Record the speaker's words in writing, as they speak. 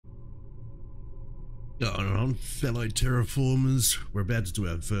Going on, fellow terraformers. We're about to do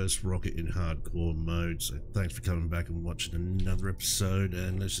our first rocket in hardcore mode, so thanks for coming back and watching another episode,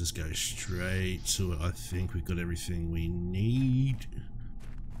 and let's just go straight to it. I think we've got everything we need.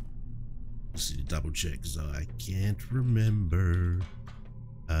 Let's double check because I can't remember.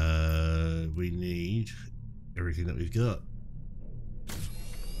 We need everything that we've got.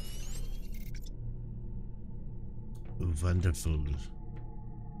 Wonderful.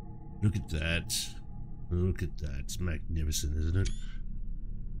 Look at that. Look at that. It's magnificent, isn't it?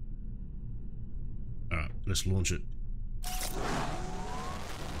 Alright, let's launch it.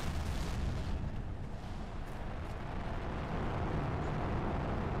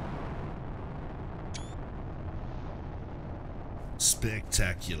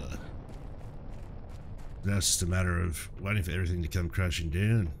 Spectacular. Now it's just a matter of waiting for everything to come crashing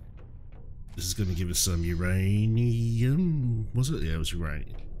down. This is going to give us some uranium. Was it? Yeah, it was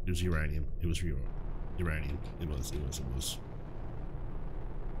uranium. It was uranium. It was uranium. It was.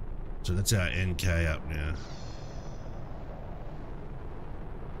 So that's our NK up now.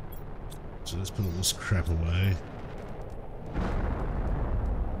 So let's put all this crap away.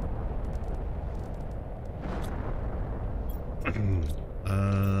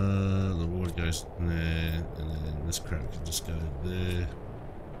 The water goes in there, and then this crap can just go there.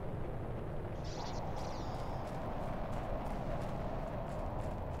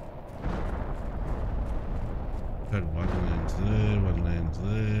 Had one lands there, one lands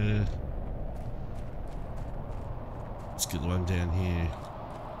there. Let's get the one down here.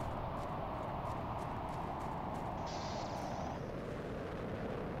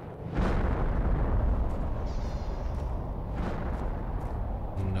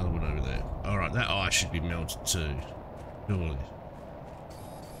 Another one over there. Alright, that ice should be melted too. Surely.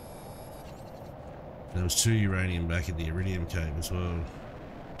 There was 2 uranium back in the iridium cave as well.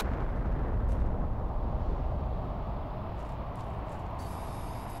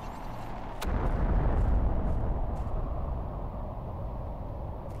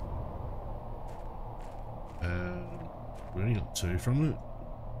 We only got 2 from it.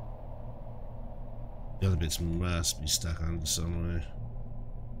 The other bits must be stuck under somewhere.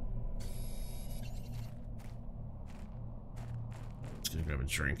 Just gonna grab a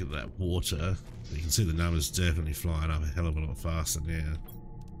drink of that water. You can see the numbers definitely flying up a hell of a lot faster now.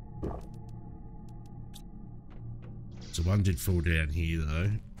 So one did fall down here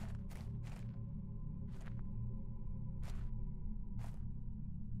though.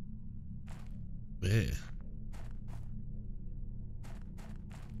 Where?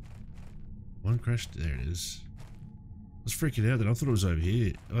 One crashed. There it is. I was freaking out then. I thought it was over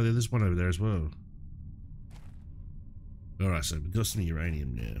here. Oh, there's one over there as well. Alright, so we've got some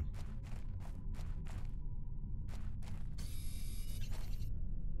uranium now.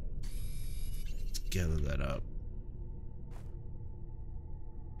 Let's gather that up.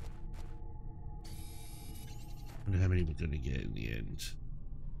 I wonder how many we're going to get in the end.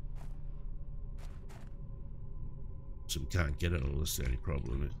 So we can't get it all. That's the only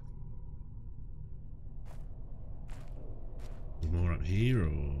problem. More up here,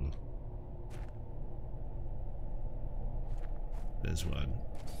 or there's one.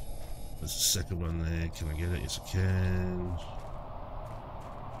 There's a second one there. Can I get it? Yes, I can.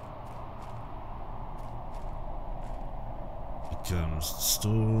 Here comes the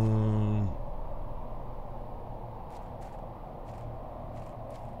storm.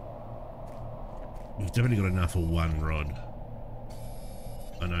 We've definitely got enough for 1 rod.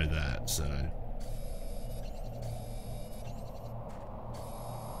 I know that, so.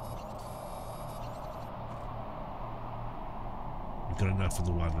 We've got enough for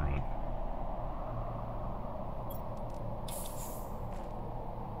the 1 rod.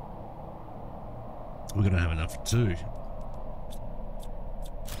 We're going to have enough for 2.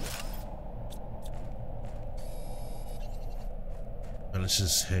 And let's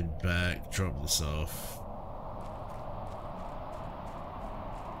just head back, drop this off.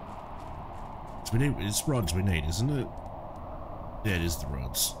 So we need, it's rods we need, isn't it? Yeah, it is the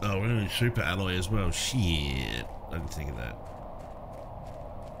rods. Oh, we're going to super alloy as well. Shit. I didn't think of that.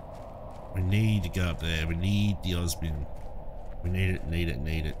 We need to go up there. We need the Osmium. We need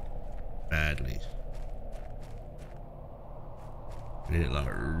it badly. We need it like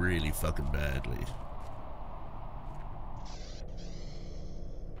really fucking badly.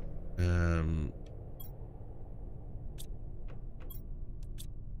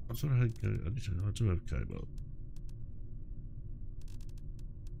 I thought I had I do have cobalt.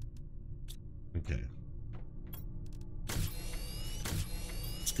 Okay.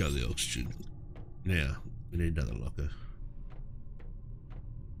 Let's go the oxygen. Now, we need another locker.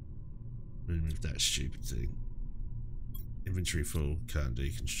 Remove that stupid thing. Inventory full, can't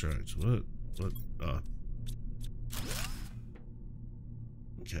deconstruct. What? What? Oh.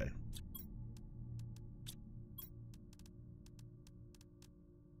 Okay.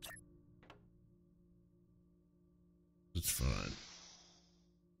 It's fine.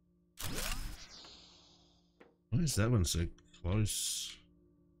 Why is that one so close?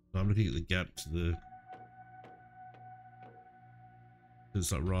 I'm looking at the gap to the...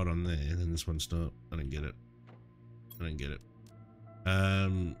 It's like right on there, and then this one's not. I don't get it. I don't get it.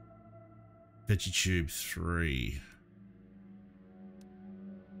 Veggie tube 3.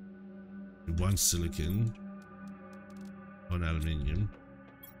 One silicon. One aluminium.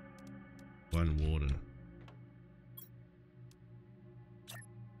 One water.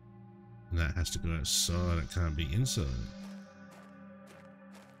 And that has to go outside, it can't be inside.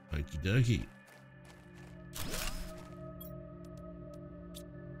 Okie dokie.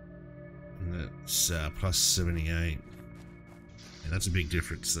 And that's plus 78. And that's a big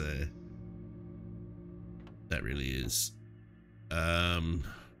difference there. That really is.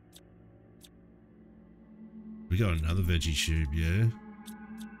 We got another veggie tube, yeah.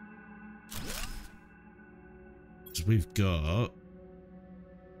 So we've got...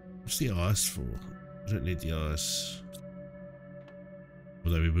 What's the ice for? We don't need the ice.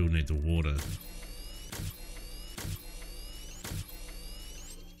 Although we will need the water.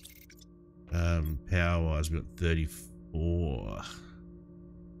 Power wise, we've got 34.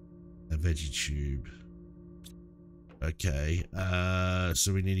 A veggie tube. Okay,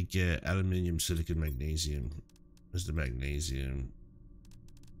 so we need to get aluminium, silicon, magnesium. Where's the magnesium?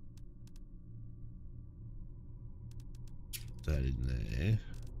 Put that in there.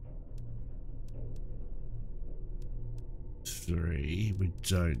 3, we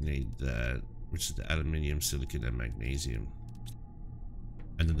don't need that, which is the aluminium, silicon, and magnesium.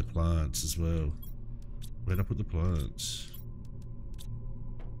 And then the plants as well. Where'd I put the plants?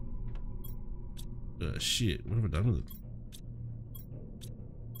 Shit, what have I done with it?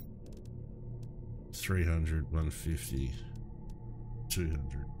 300, 150,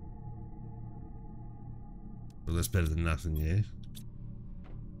 200. Well, that's better than nothing, yeah?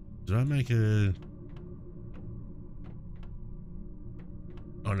 Did I make a...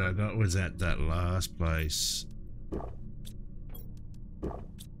 Oh no, that was at that last place.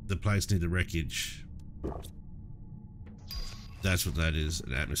 The place near the wreckage. That's what that is,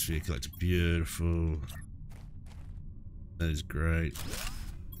 an atmosphere collector. Beautiful. That is great.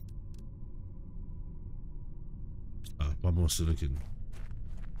 Oh, one more silicon.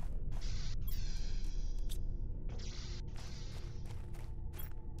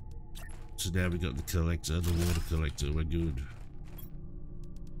 So now we got the collector, the water collector, we're good.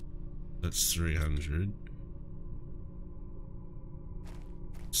 That's 300.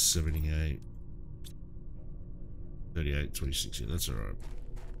 78. 38, 26, yeah, that's alright.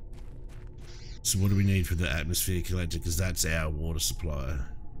 So what do we need for the atmosphere collector? Because that's our water supply.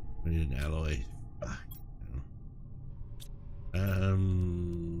 We need an alloy.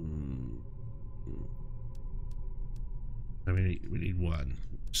 We need one.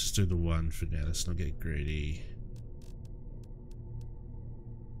 Let's just do the one for now. Let's not get greedy.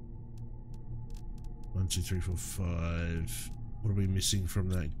 1, 2, 3, 4, 5. What are we missing from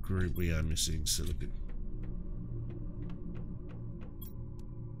that group? We are missing silicon.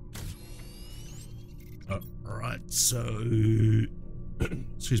 Alright, so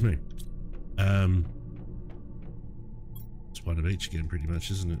excuse me. It's one of each again pretty much,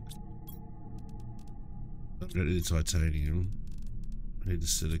 isn't it? I don't need the titanium. I need the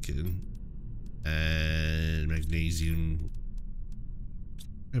silicon and magnesium.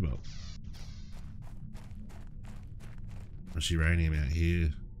 Cobalt. There's uranium out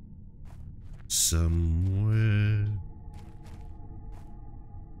here somewhere.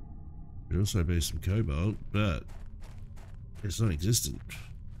 Could also be some cobalt, but it's non-existent.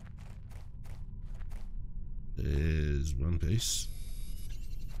 There's one piece.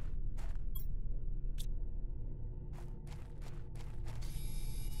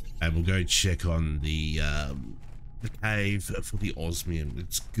 And we'll go check on the cave for the osmium.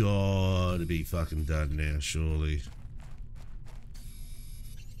 It's gotta be fucking done now, surely.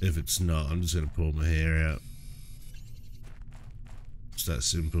 If it's not, I'm just gonna pull my hair out. It's that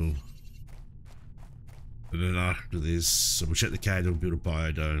simple. And then after this, so we'll check the cave and build a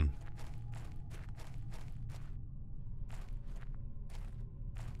biodome.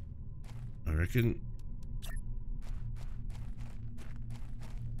 I reckon.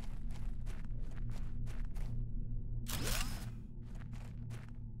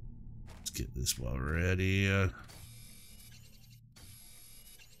 Let's get this while we're out here.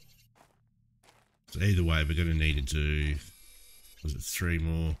 So either way, we're going to need to do, was it 3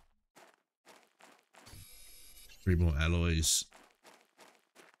 more? 3 more alloys.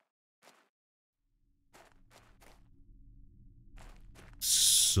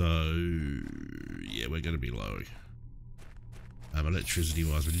 So, yeah, we're going to be low. Electricity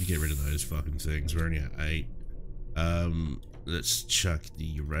wise, we need to get rid of those fucking things. We're only at 8. Let's chuck the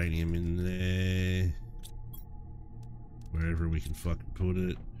uranium in there. Wherever we can fucking put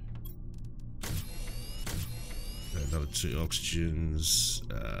it. Another 2 oxygens.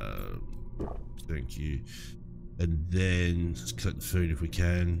 Thank you. And then let's cut the food if we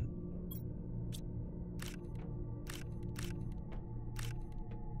can.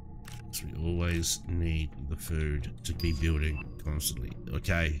 So we always need the food to be building constantly.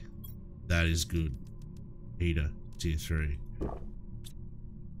 Okay, that is good. Heater, tier 3.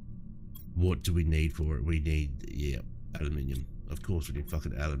 What do we need for it? We need, yeah, aluminium. Of course we need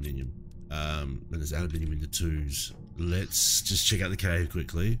fucking aluminium. And there's aluminium in the 2s. Let's just check out the cave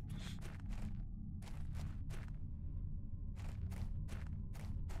quickly.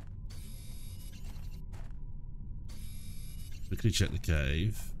 Quickly check the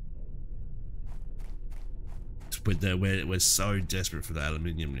cave. We're so desperate for the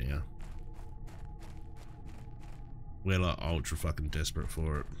aluminium now. We're like ultra fucking desperate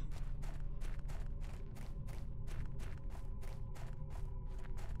for it.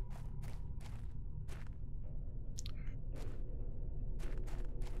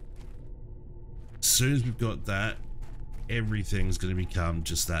 As soon as we've got that, everything's going to become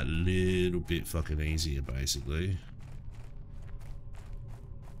just that little bit fucking easier, basically.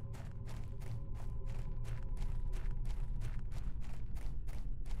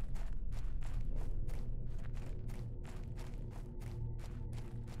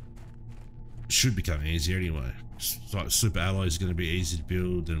 Should become easier anyway. Like super alloys is going to be easy to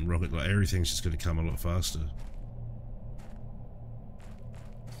build, and rocket, like everything's just going to come a lot faster.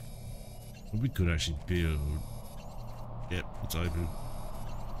 What we could actually build, yep, it's open,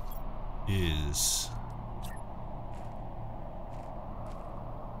 is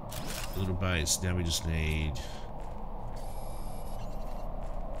a little base. Now we just need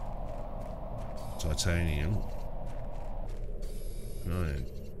titanium. Right.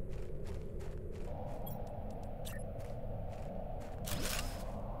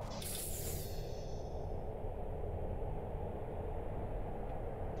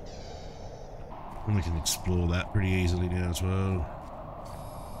 And we can explore that pretty easily now as well.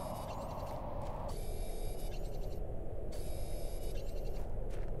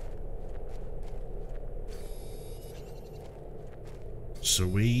 So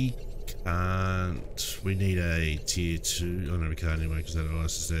we can't, we need a tier 2, oh no we can't anyway because that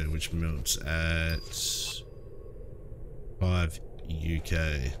ice is there, which melts at 5 UK.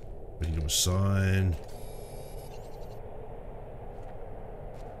 We can do a sign.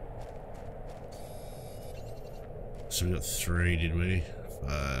 So we got 3, did we?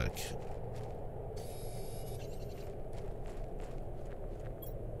 Fuck.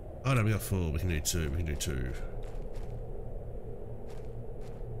 Oh no, we got 4. We can do 2. We can do 2.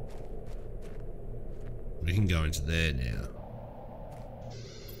 We can go into there now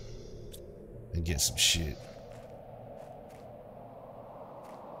and get some shit.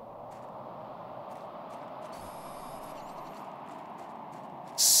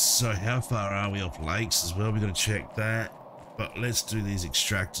 So how far are we off lakes as well? We've got to check that. But let's do these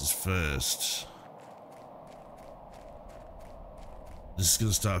extractors first. This is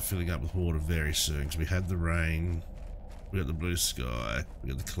going to start filling up with water very soon because we had the rain, we got the blue sky, we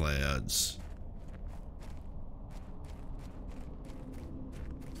got the clouds.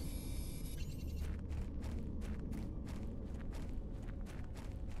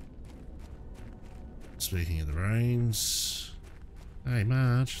 Speaking of the rains, hey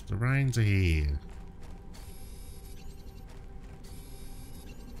Marge, the rains are here.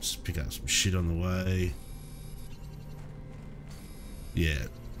 Just pick up some shit on the way. Yeah,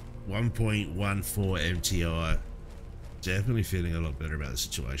 1.14 MTI. Definitely feeling a lot better about the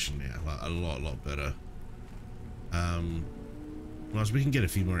situation now. Like a lot better. Once we can get a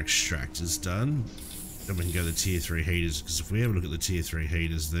few more extractors done, then we can go to the tier 3 heaters. Because if we have a look at the tier 3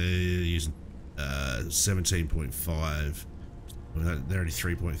 heaters, they're using 17.5. They're only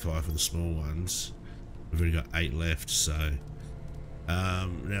 3.5 for the small ones. We've only got 8 left, so now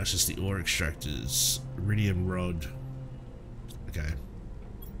it's just the ore extractors. Iridium rod. Okay.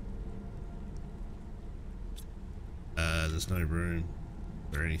 There's no room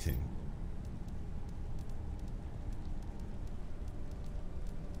for anything.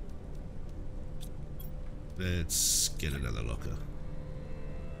 Let's get another locker.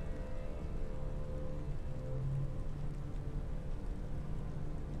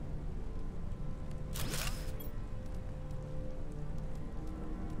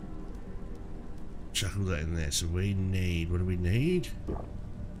 chuck all that in there. So we need, what do we need?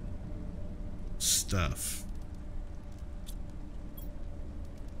 Stuff.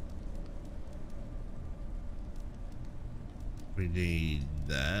 We need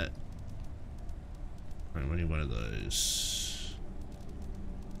that. Right, we need one of those.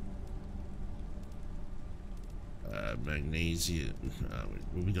 Magnesium.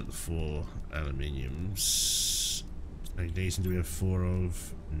 We got the 4 aluminiums. Magnesium, do we have 4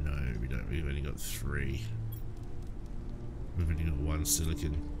 of? No, we don't. We've only got 3. We've only got 1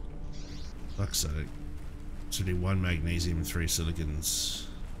 silicon. Fuck's sake. So we need 1 magnesium and 3 silicons.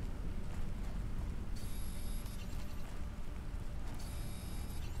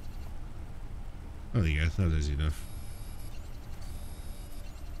 Oh, there you go. That is enough.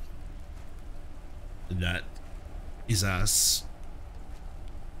 And that is us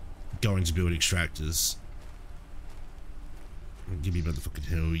going to build extractors. Give me motherfucking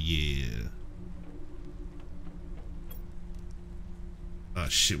hell yeah. Oh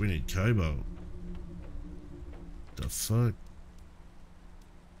shit, we need cobalt. The fuck?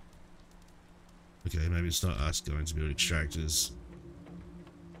 Okay, maybe it's not us going to build extractors.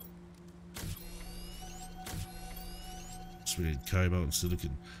 So we need cobalt and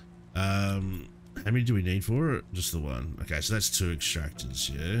silicon. How many do we need for it? Just the 1. Okay, so that's 2 extractors,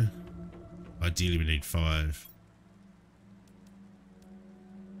 yeah? Ideally we need 5.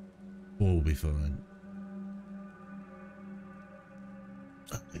 4 will be fine.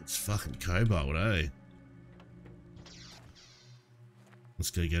 Oh, it's fucking cobalt, eh?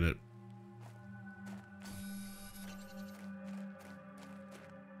 Let's go get it.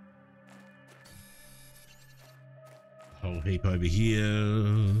 Whole heap over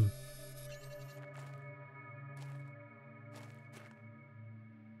here.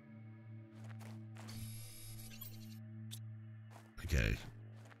 Okay,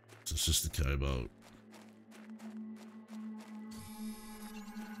 so it's just the cobalt.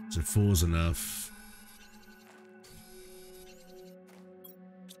 So 4's enough.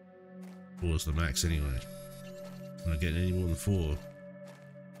 4's the max anyway. I'm not getting any more than 4.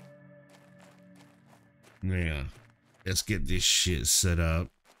 Now, let's get this shit set up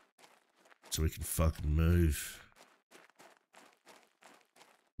so we can fucking move.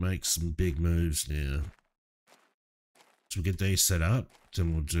 Make some big moves now. So we'll get these set up,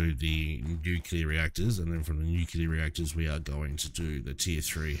 then we'll do the nuclear reactors, and then from the nuclear reactors we are going to do the tier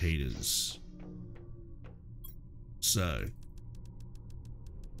 3 heaters. So,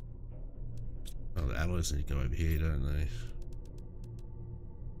 oh, the alloys need to go over here, don't they?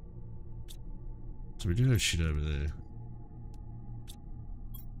 So we do have shit over there.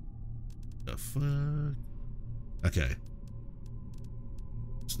 The fuck? Okay.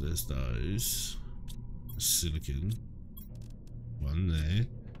 So there's those. Silicon. 1 there.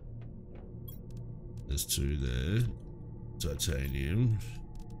 There's 2 there. Titanium.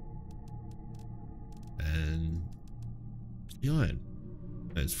 And the iron.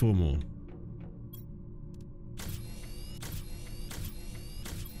 There's 4 more.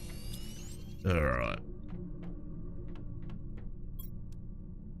 Alright.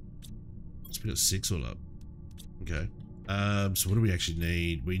 So we got 6 all up. Okay. So what do we actually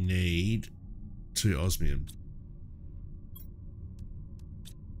need? We need 2 osmium.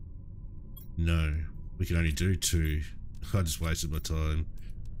 No, we can only do 2. I just wasted my time.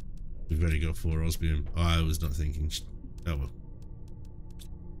 We've only got 4 osmium. I was not thinking. Oh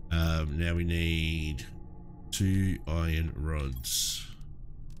well. Now we need 2 iron rods.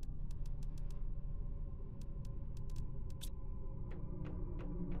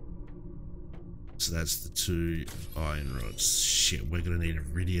 So that's the 2 iron rods. Shit, we're gonna need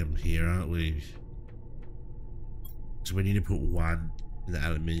iridium here, aren't we? So we need to put 1 in the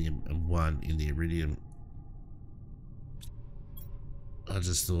aluminium and 1 in the iridium. I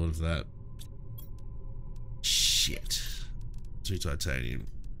just thought of that. Shit. 2 titanium.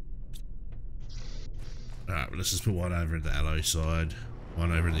 Alright, well, let's just put 1 over at the alloy side,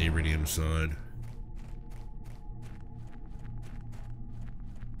 1 over at the iridium side.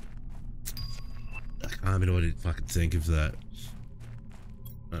 I mean, I didn't fucking think of that.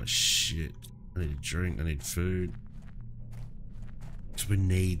 Oh shit. I need a drink, I need food. So we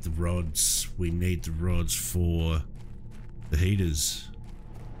need the rods. We need the rods for the heaters.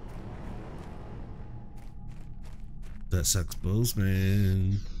 That sucks balls,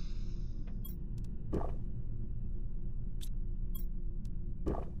 man.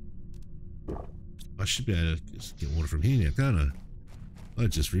 I should be able to get water from here now, can't I? I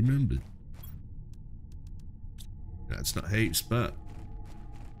just remembered. That's not heaps, but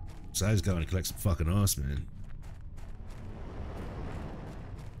so I was going to collect some fucking ice, man.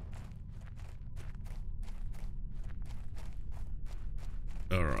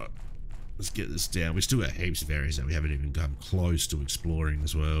 Alright. Let's get this down. We still got heaps of areas that we haven't even come close to exploring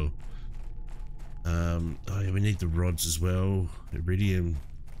as well. Oh yeah, we need the rods as well. Iridium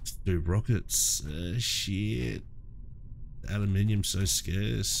to do rockets. Shit. Aluminium's so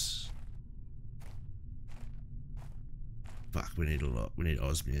scarce. Fuck, we need a lot. We need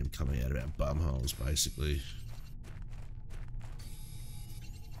osmium coming out of our bumholes, basically.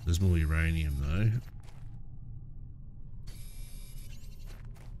 There's more uranium though.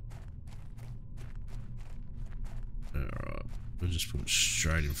 Alright, we'll just put it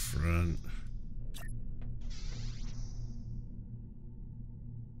straight in front.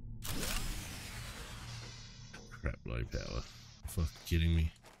 Crap, low power. Fucking kidding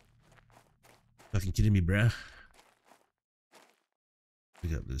me. Fucking kidding me, bruh.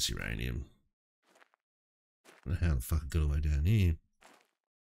 Pick up this uranium. I don't know how the fuck it got all the way down here.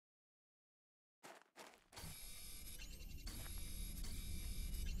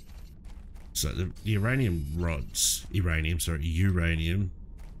 So the uranium rods, uranium,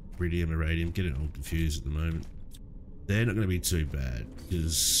 iridium, get it all confused at the moment. They're not going to be too bad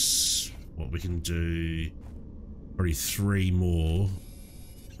because what we can do, probably 3 more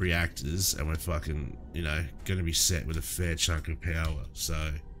reactors and we're fucking, you know, going to be set with a fair chunk of power.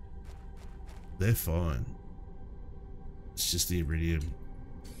 So they're fine. It's just the iridium.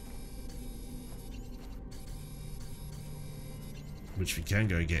 Which we can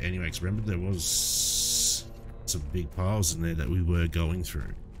go get anyway, because remember there was some big piles in there that we were going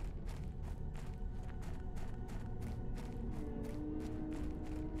through.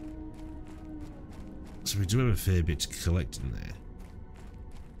 So we do have a fair bit to collect in there.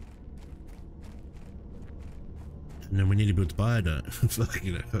 And then we need to build the biodome.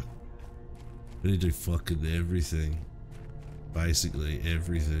 Fucking hell. We need to do fucking everything. Basically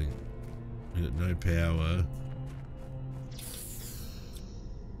everything. We got no power.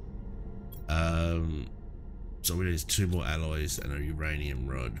 So we need 2 more alloys and a uranium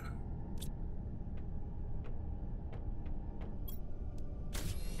rod.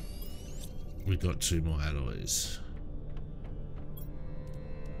 We got 2 more alloys.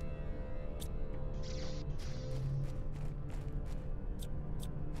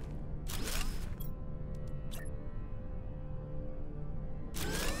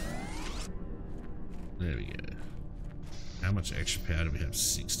 There we go. How much extra power do we have?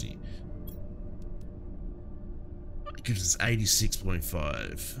 60. It gives us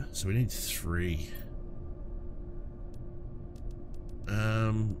 86.5. So we need 3.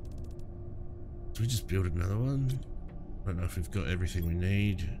 Do we just build another one? I don't know if we've got everything we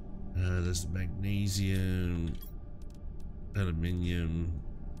need. There's the magnesium, aluminium.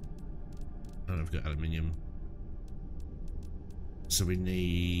 I don't know if we've got aluminium. So we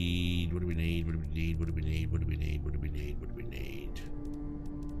need, what do we need? What do we need? What do we need? What do we need? What do we need? What do we need?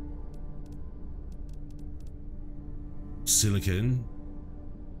 Silicon.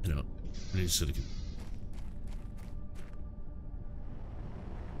 No, we need silicon.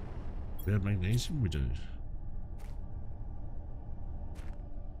 We have magnesium? We do.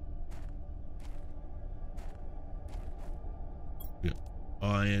 We got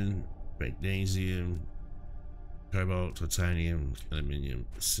iron, magnesium, cobalt, titanium, aluminium,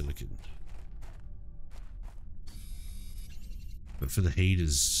 silicon. But for the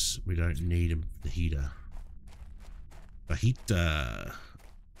heaters, we don't need them. The heater. Fajita.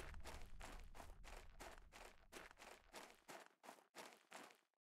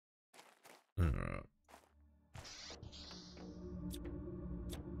 Alright.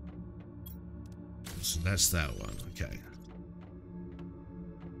 So that's that one. Okay.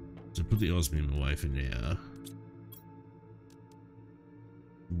 So put the osmium away for now.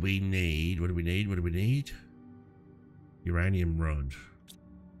 We need, what do we need? What do we need? Uranium rod.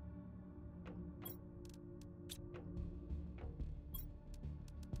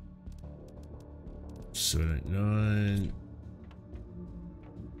 So 9.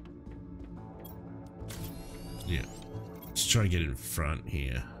 Yeah. Let's try to get in front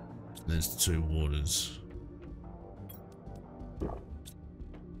here. There's 2 waters.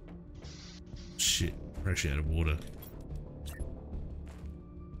 Shit, we're actually out of water.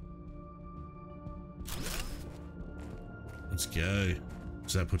 Let's go.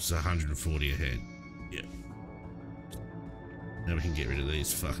 So that puts us 140 ahead. Yeah. Now we can get rid of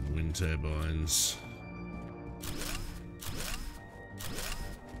these fucking wind turbines.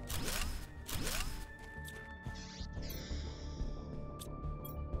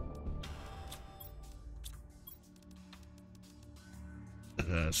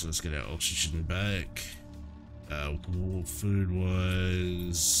 So let's get our oxygen back. Food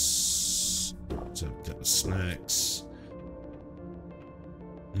wise, so got the snacks.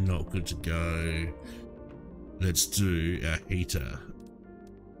 not good to go. Let's do our heater.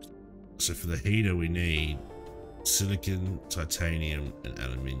 So for the heater we need silicon, titanium and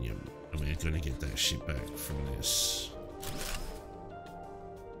aluminium, and we're going to get that shit back from this.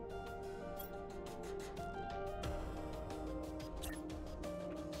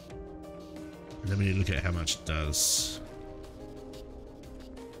 And then we need to look at how much it does.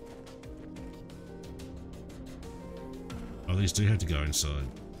 Oh, these do have to go inside.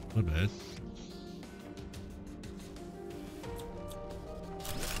 Not bad.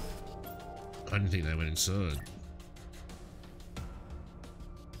 I didn't think they went inside.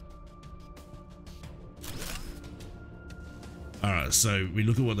 Alright, so we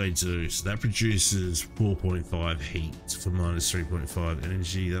look at what they do. So that produces 4.5 heat for minus 3.5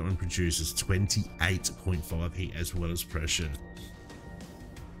 energy. That one produces 28.5 heat as well as pressure.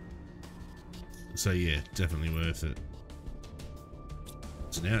 So yeah, definitely worth it.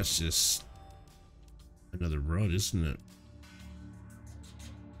 So now it's just another rod, isn't it?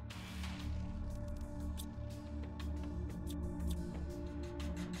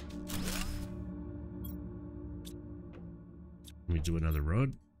 Can we do another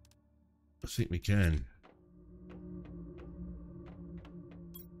rod? I think we can.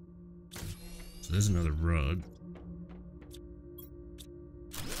 So there's another rod.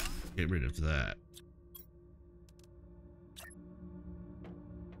 Get rid of that.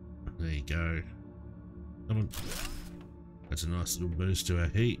 There you go. Come on. That's a nice little boost to our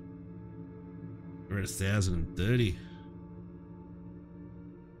heat. We're at 1,030.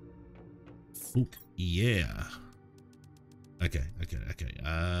 Fuck yeah. Okay.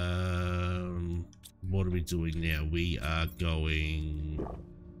 What are we doing now? We are going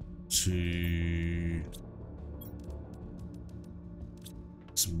to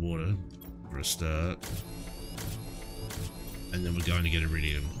some water for a start, and then we're going to get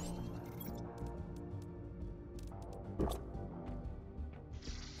iridium.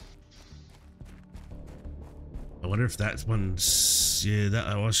 I wonder if that one's, yeah, that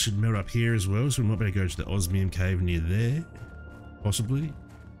I should melt up here as well, so we might better go to the osmium cave near there, possibly.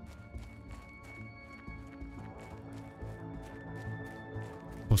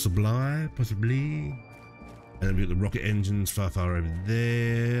 Possibly. And then we've got the rocket engines far over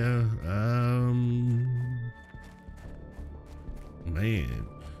there. Man.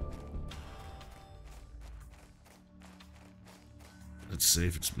 Let's see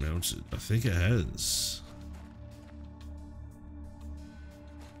if it's melted. I think it has.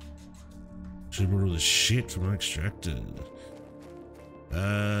 Should have brought all the shit from unextracted.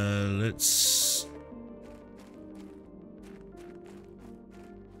 Let's...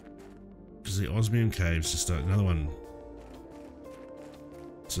 Because the osmium caves to start another one.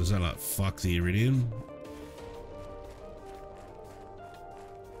 So is that like fuck the iridium?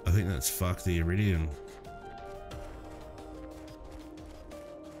 I think that's fuck the iridium.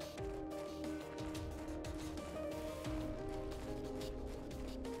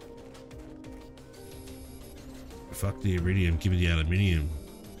 Fuck the iridium, give me the aluminium.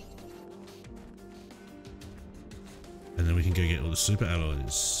 And then we can go get all the super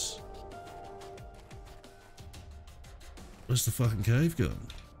alloys. Where's the fucking cave gone?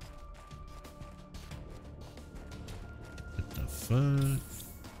 What the fuck?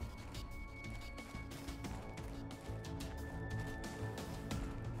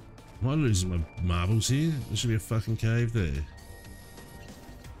 Am I losing my marbles here? There should be a fucking cave there.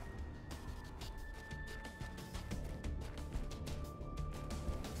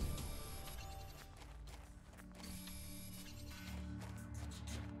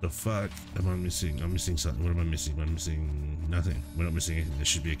 The fuck am I missing? I'm missing something. What am I missing? I'm missing nothing. We're not missing anything. There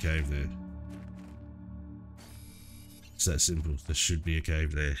should be a cave there. It's that simple. There should be a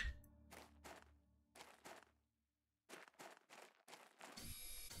cave there.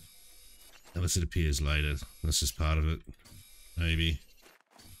 Unless it appears later. That's just part of it. Maybe.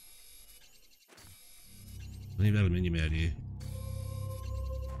 Leave aluminium out here.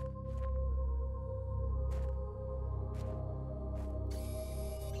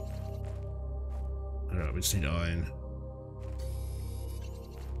 Alright, we just need iron.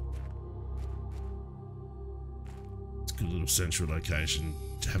 It's a good little central location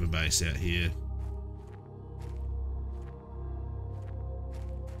to have a base out here.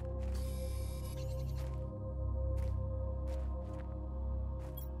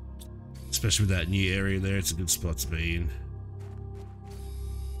 Especially with that new area there, it's a good spot to be in.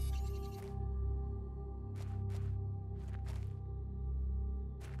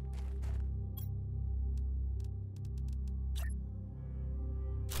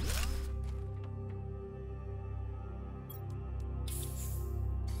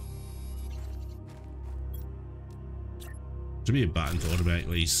 to be a button to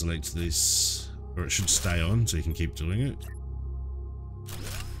automatically select this, or it should stay on so you can keep doing it.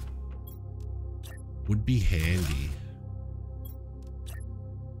 Would be handy.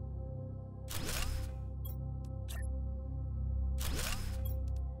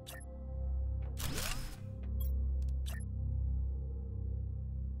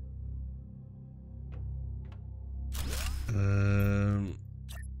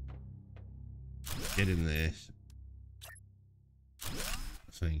 Get in there.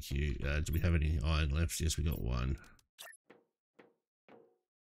 Thank you. Do we have any iron left? Yes, we got one.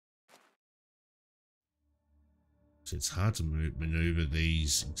 So it's hard to maneuver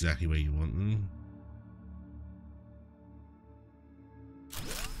these exactly where you want them.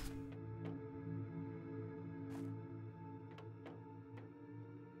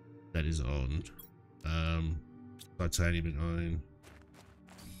 That is on. Titanium and iron.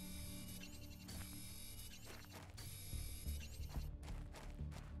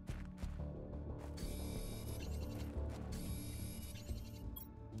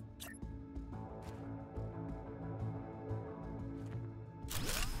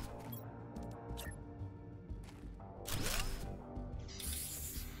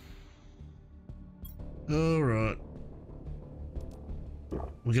 Alright.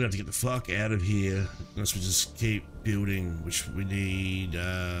 We're gonna have to get the fuck out of here unless we just keep building, which we need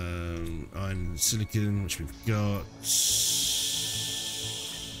iron and silicon, which we've got.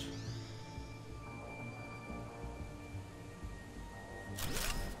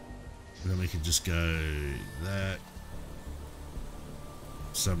 And then we can just go that.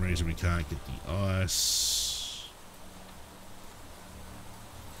 For some reason we can't get the ice.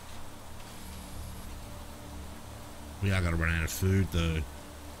 We are gonna run out of food though.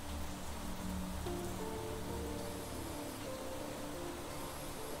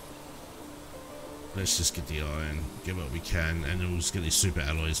 Let's just get the iron, get what we can, and then we'll just get these super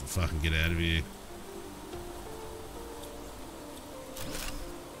alloys and fucking get out of here.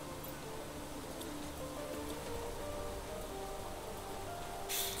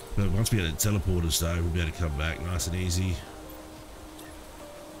 But once we get the teleporters though, we'll be able to come back nice and easy.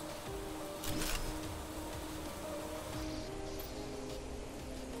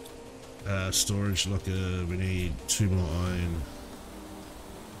 Storage locker, we need 2 more iron.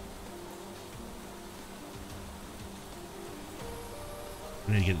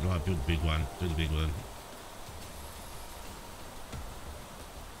 We need to get, like, build the big one, do the big one.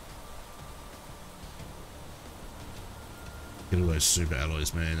 Get all those super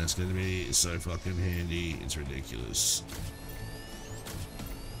alloys, man, that's gonna be so fucking handy, it's ridiculous.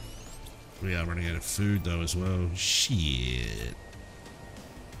 We are running out of food though as well, shit.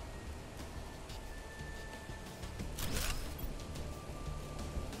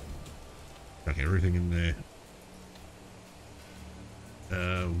 Okay, everything in there.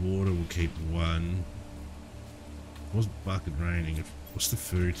 Water will keep 1. It wasn't fucking raining. What's the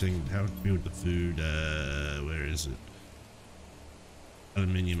food thing? How to build the food? Where is it?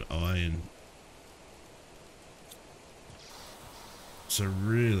 Aluminium, iron. So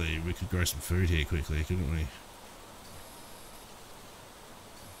really, we could grow some food here quickly, couldn't we?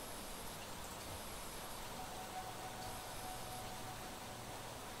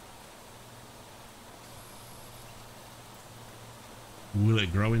 Will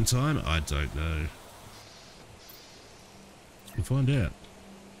it grow in time? I don't know. We'll find out.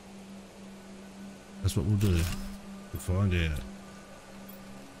 That's what we'll do. We'll find out.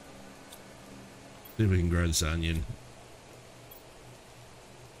 See if we can grow this onion.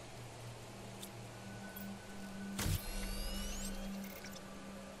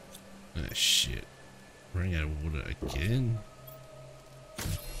 Ah, shit. Running out of water again.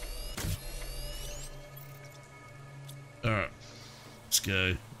 Alright. Let's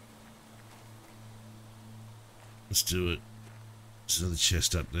go. Let's do it. There's another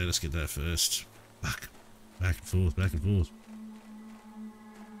chest up there. Let's get that first. Fuck. Back and forth, back and forth.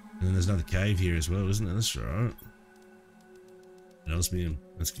 And then there's another cave here as well, isn't there? That's right. An osmium.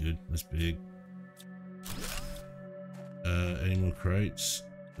 That's good. That's big. Any more crates?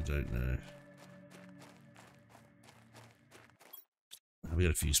 I don't know. We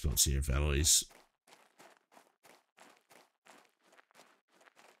got a few spots here of alloys.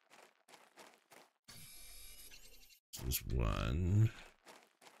 So there's 1,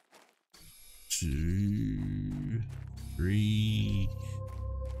 2, 3,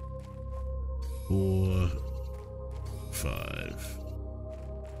 4, 5.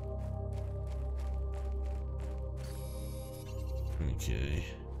 Okay.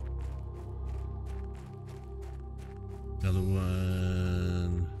 Another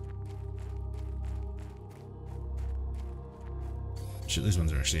one. Shit, these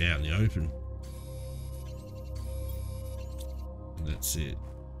ones are actually out in the open. And that's it.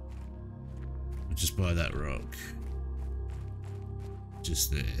 We'll just buy that rock.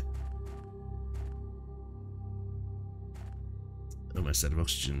 Just there. Almost out of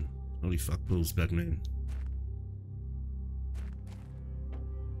oxygen. Holy fuck balls, Batman.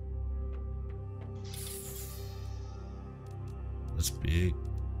 That's big.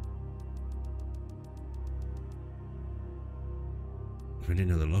 We need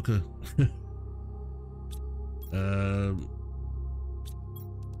another locker.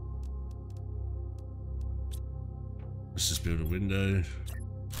 Let's just build a window.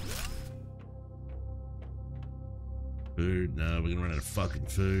 Food? No, we're gonna run out of fucking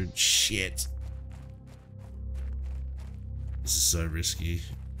food. Shit. This is so risky.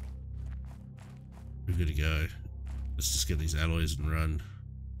 We've got to go. Let's just get these alloys and run.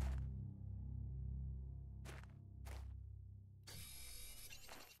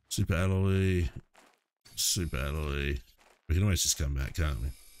 Super alloy. Super alloy. We can always just come back, can't we?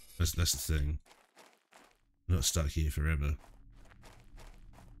 That's the thing. We're not stuck here forever.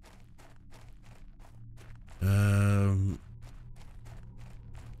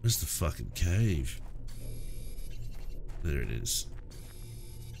 Where's the fucking cave? There it is.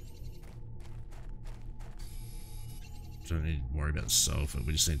 Don't need to worry about sulfur,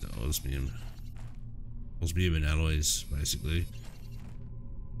 we just need the osmium. Osmium and alloys, basically.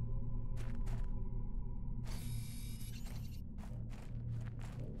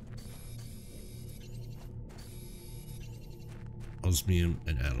 Osmium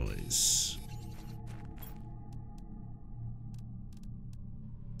and alloys.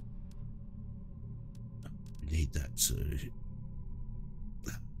 We need that too.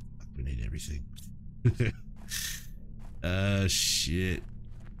 We need everything. Shit.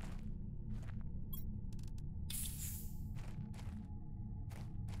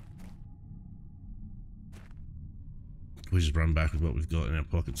 We just run back with what we've got in our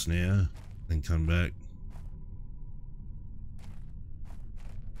pockets now, then come back.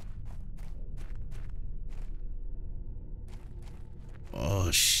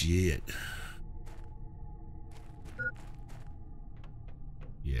 Oh shit.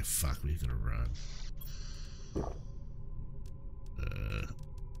 Yeah, fuck, we've got to run.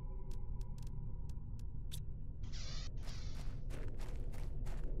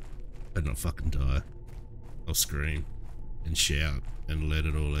 Better not fucking die. I'll scream and shout and let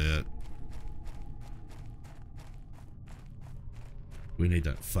it all out. We need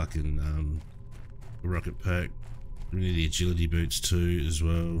that fucking rocket pack. We need the agility boots too as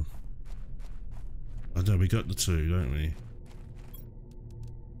well. Oh no, we got the two, don't we?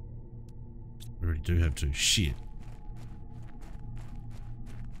 We already do have two. Shit.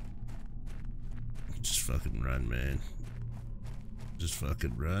 Just fucking run, man. Just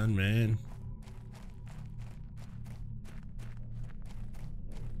fucking run, man.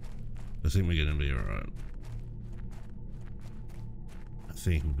 I think we're gonna be alright. I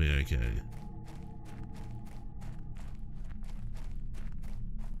think we'll be okay.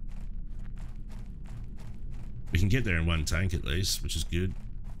 We can get there in one tank at least, which is good.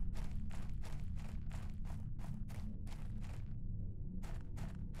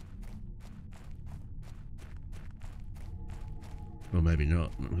 Or maybe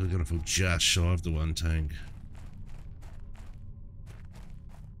not. We're gonna fall just shy of the one tank.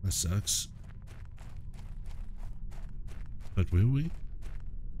 That sucks. But will we?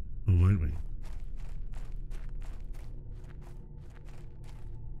 Or won't we?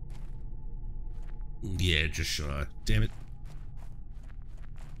 Yeah, just shy. Damn it.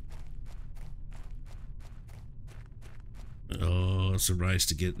 Oh, it's a race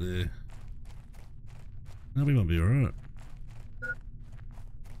to get there. No, we might be alright.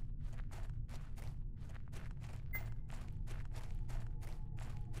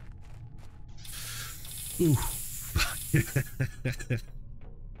 Ooh.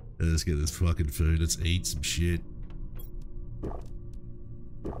 Let's get this fucking food. Let's eat some shit.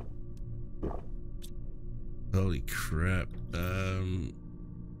 Holy crap. Where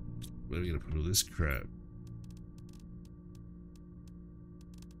are we gonna put all this crap?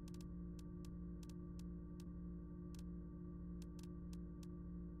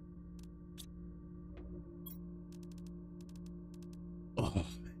 Oh,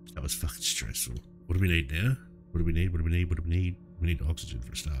 that was fucking stressful. What do we need now? What do we need? What do we need? What do we need? We need oxygen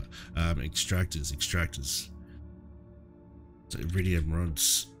for a start. Extractors. So iridium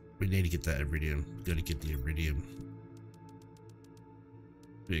rods. We need to get that iridium. We've got to get the iridium.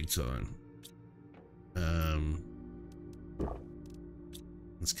 Big time.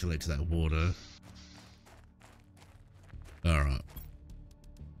 Let's collect that water. Alright.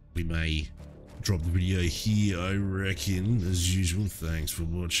 we may drop the video here, I reckon. As usual, thanks for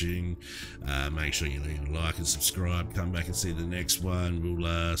watching. Make sure you leave a like and subscribe. Come back and see the next one.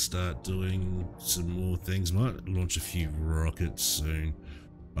 We'll start doing some more things. Might launch a few rockets soon.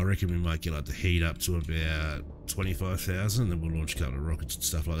 I reckon we might get like the heat up to about 25,000, then we'll launch a couple of rockets and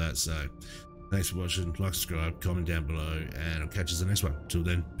stuff like that. So thanks for watching. Like, subscribe, comment down below, and I'll catch you in the next one. Till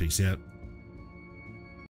then, peace out.